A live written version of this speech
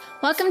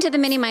Welcome to the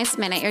Mini Mice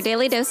Minute, your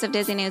daily dose of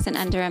Disney news in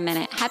under a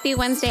minute. Happy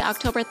Wednesday,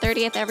 October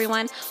 30th,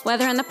 everyone.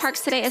 Weather in the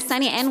parks today is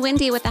sunny and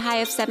windy with a high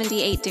of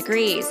 78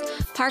 degrees.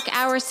 Park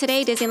hours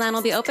today, Disneyland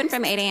will be open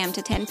from 8 a.m.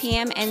 to 10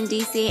 p.m. and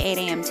DC 8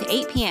 a.m. to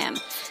 8 p.m.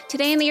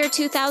 Today in the year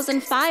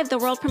 2005, the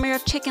world premiere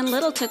of Chicken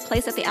Little took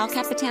place at the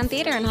Capitan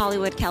Theater in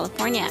Hollywood,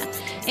 California.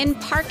 In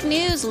park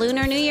news,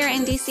 Lunar New Year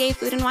and DCA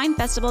Food and Wine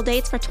Festival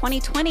dates for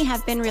 2020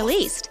 have been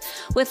released.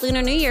 With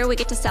Lunar New Year, we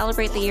get to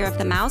celebrate the Year of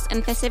the Mouse,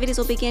 and festivities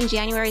will begin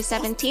January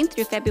 17th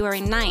through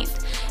February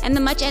 9th. And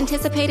the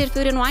much-anticipated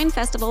Food and Wine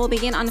Festival will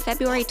begin on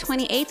February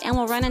 28th and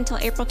will run until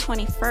April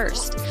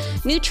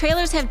 21st. New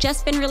trailers have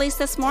just been released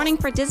this morning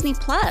for Disney+.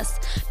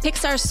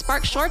 Pixar's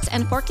Spark Shorts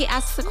and Forky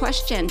Asks a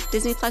Question.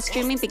 Disney+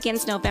 streaming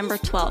begins November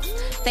 12th.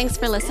 Thanks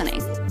for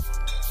listening.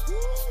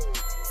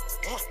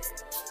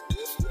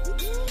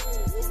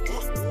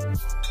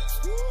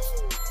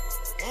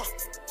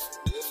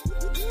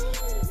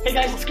 Hey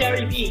guys, it's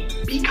Gary V.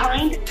 Be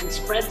kind and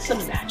spread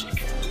some magic.